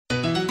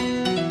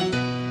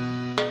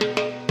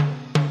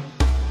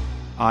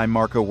I'm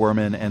Marco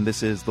Werman, and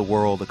this is The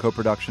World, a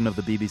co-production of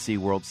the BBC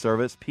World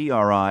Service,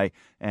 PRI,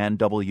 and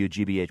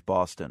WGBH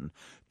Boston.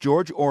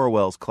 George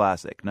Orwell's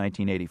classic,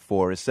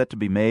 1984, is set to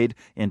be made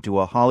into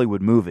a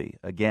Hollywood movie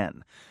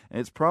again.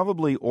 It's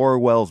probably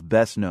Orwell's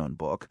best-known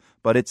book,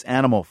 but it's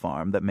Animal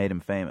Farm that made him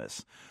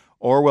famous.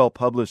 Orwell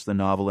published the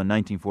novel in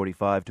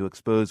 1945 to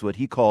expose what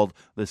he called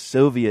the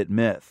Soviet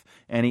myth,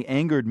 and he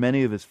angered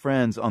many of his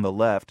friends on the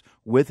left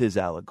with his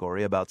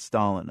allegory about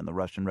Stalin and the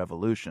Russian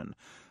Revolution.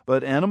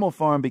 But Animal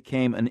Farm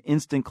became an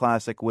instant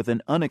classic with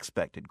an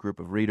unexpected group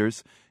of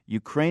readers,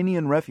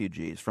 Ukrainian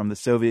refugees from the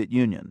Soviet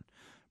Union.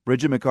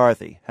 Bridget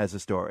McCarthy has a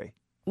story.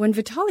 When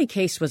Vitaly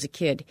Case was a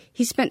kid,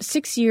 he spent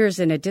 6 years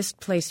in a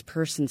displaced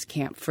persons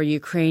camp for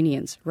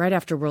Ukrainians right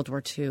after World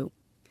War II.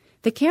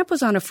 The camp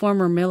was on a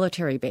former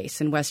military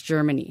base in West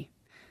Germany.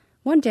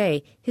 One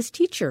day, his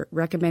teacher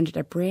recommended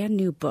a brand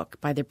new book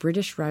by the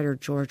British writer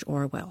George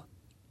Orwell,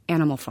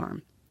 Animal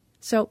Farm.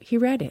 So he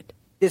read it.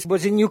 This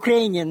was in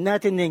Ukrainian,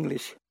 not in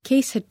English.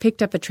 Case had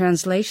picked up a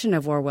translation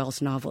of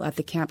Orwell's novel at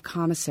the camp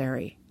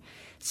commissary.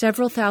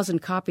 Several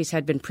thousand copies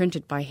had been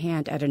printed by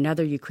hand at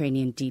another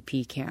Ukrainian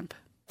DP camp.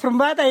 From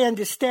what I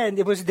understand,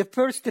 it was the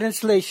first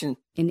translation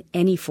in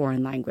any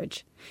foreign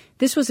language.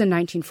 This was in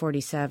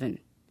 1947.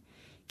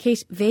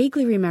 Case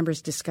vaguely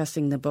remembers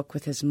discussing the book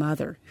with his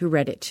mother, who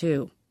read it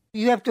too.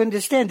 You have to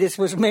understand, this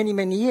was many,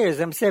 many years.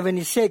 I'm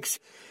 76.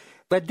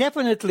 But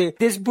definitely,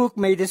 this book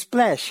made a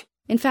splash.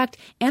 In fact,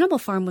 Animal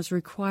Farm was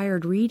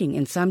required reading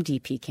in some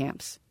DP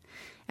camps.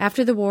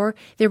 After the war,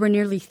 there were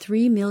nearly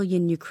 3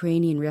 million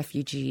Ukrainian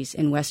refugees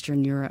in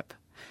Western Europe.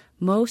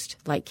 Most,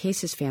 like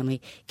Case's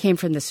family, came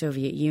from the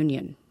Soviet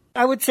Union.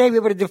 I would say we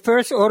were the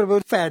first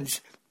Orwell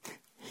fans.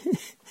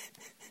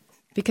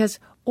 Because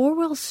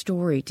Orwell's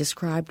story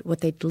described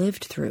what they'd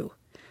lived through,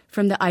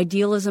 from the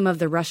idealism of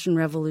the Russian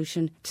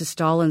Revolution to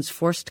Stalin's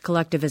forced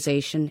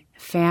collectivization,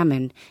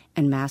 famine,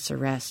 and mass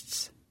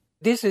arrests.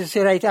 This is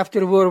right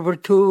after World War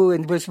II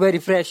and was very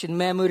fresh in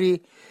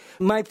memory.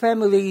 My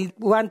family,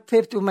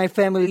 1/5 of my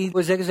family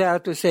was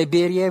exiled to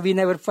Siberia. We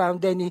never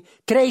found any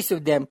trace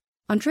of them.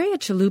 Andrea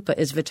Chalupa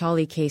is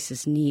Vitaly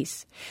Case's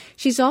niece.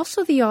 She's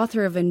also the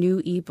author of a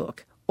new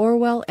e-book,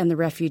 Orwell and the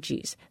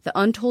Refugees, The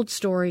Untold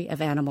Story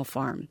of Animal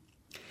Farm.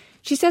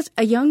 She says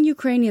a young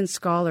Ukrainian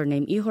scholar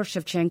named Ihor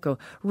Shevchenko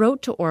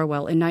wrote to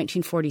Orwell in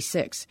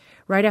 1946,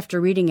 right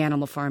after reading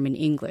Animal Farm in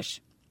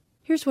English.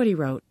 Here's what he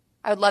wrote.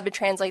 I would love to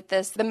translate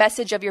this. The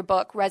message of your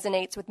book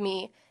resonates with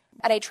me.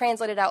 And I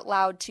translate it out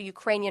loud to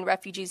Ukrainian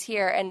refugees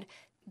here, and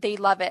they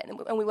love it.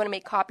 And we want to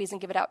make copies and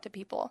give it out to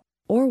people.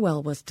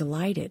 Orwell was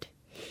delighted.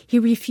 He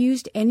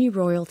refused any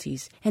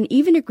royalties and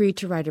even agreed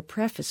to write a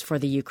preface for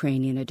the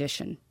Ukrainian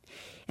edition.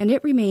 And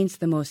it remains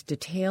the most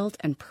detailed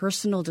and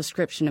personal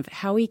description of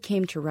how he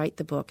came to write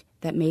the book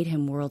that made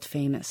him world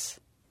famous.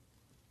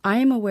 I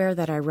am aware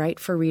that I write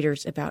for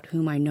readers about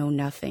whom I know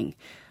nothing,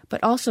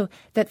 but also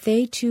that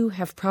they, too,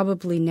 have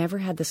probably never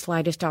had the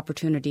slightest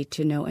opportunity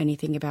to know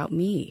anything about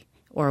me,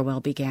 Orwell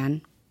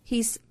began.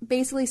 He's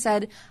basically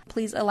said,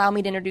 please allow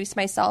me to introduce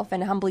myself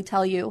and humbly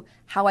tell you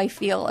how I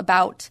feel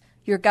about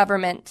your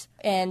government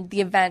and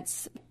the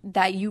events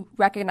that you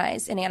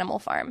recognize in Animal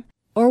Farm.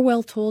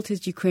 Orwell told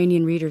his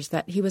Ukrainian readers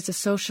that he was a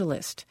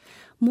socialist,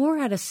 more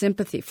out of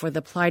sympathy for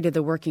the plight of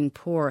the working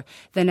poor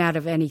than out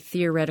of any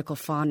theoretical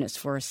fondness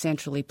for a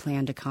centrally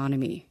planned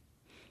economy.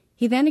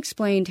 He then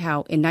explained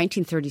how, in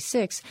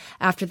 1936,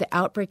 after the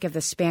outbreak of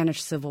the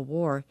Spanish Civil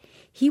War,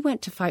 he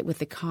went to fight with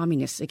the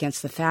communists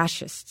against the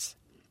fascists.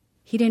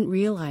 He didn't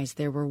realize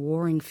there were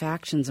warring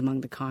factions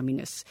among the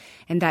communists,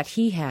 and that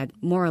he had,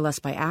 more or less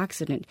by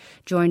accident,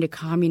 joined a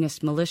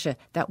communist militia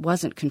that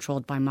wasn't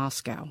controlled by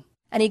Moscow.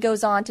 And he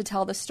goes on to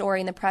tell the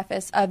story in the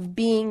preface of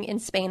being in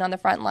Spain on the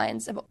front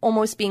lines, of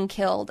almost being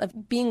killed,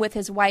 of being with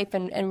his wife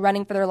and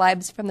running for their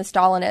lives from the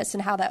Stalinists,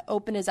 and how that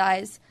opened his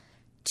eyes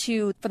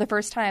to, for the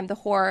first time, the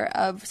horror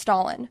of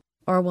Stalin.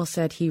 Orwell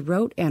said he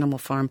wrote Animal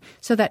Farm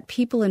so that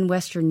people in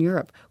Western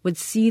Europe would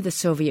see the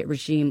Soviet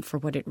regime for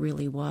what it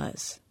really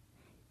was.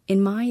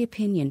 In my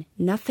opinion,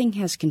 nothing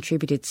has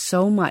contributed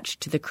so much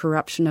to the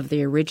corruption of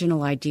the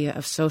original idea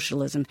of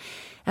socialism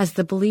as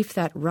the belief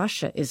that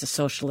Russia is a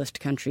socialist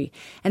country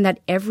and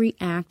that every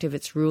act of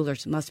its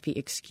rulers must be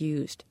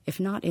excused, if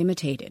not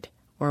imitated,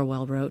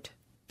 Orwell wrote.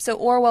 So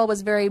Orwell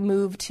was very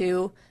moved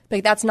to,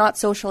 like, that's not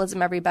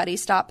socialism, everybody.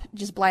 Stop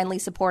just blindly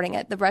supporting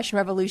it. The Russian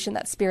Revolution,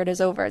 that spirit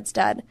is over. It's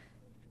dead.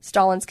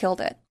 Stalin's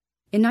killed it.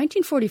 In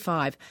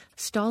 1945,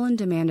 Stalin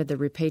demanded the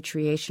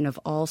repatriation of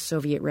all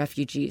Soviet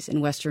refugees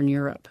in Western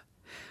Europe.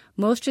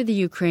 Most of the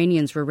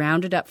Ukrainians were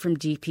rounded up from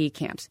DP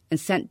camps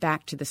and sent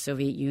back to the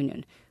Soviet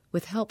Union,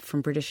 with help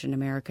from British and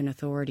American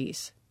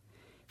authorities.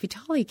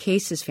 Vitaly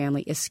Case's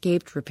family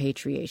escaped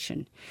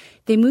repatriation.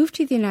 They moved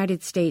to the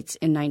United States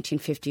in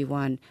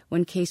 1951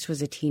 when Case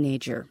was a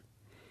teenager.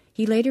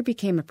 He later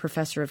became a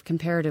professor of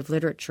comparative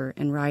literature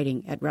and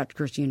writing at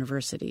Rutgers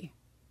University.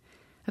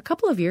 A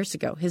couple of years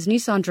ago, his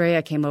niece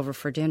Andrea came over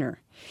for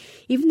dinner.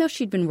 Even though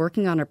she'd been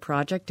working on a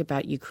project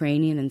about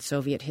Ukrainian and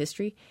Soviet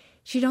history,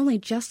 she'd only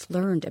just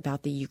learned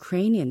about the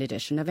Ukrainian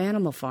edition of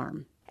Animal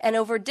Farm. And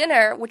over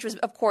dinner, which was,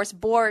 of course,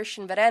 borscht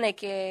and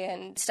vareniki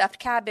and stuffed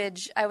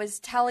cabbage, I was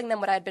telling them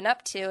what I'd been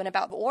up to and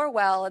about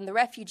Orwell and the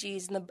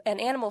refugees and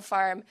Animal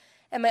Farm.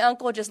 And my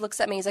uncle just looks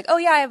at me. He's like, oh,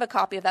 yeah, I have a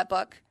copy of that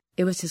book.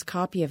 It was his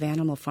copy of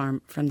Animal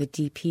Farm from the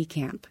DP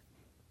camp.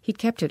 He'd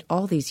kept it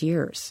all these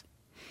years.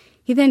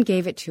 He then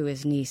gave it to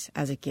his niece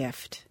as a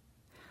gift.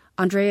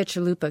 Andrea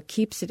Chalupa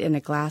keeps it in a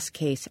glass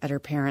case at her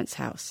parents'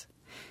 house.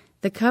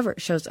 The cover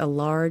shows a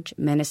large,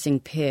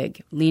 menacing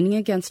pig leaning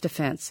against a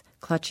fence,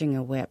 clutching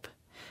a whip.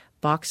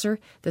 Boxer,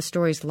 the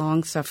story's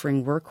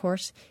long-suffering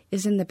workhorse,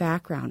 is in the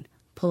background,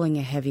 pulling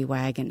a heavy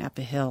wagon up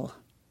a hill.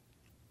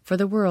 For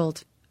The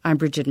World, I'm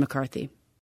Bridget McCarthy.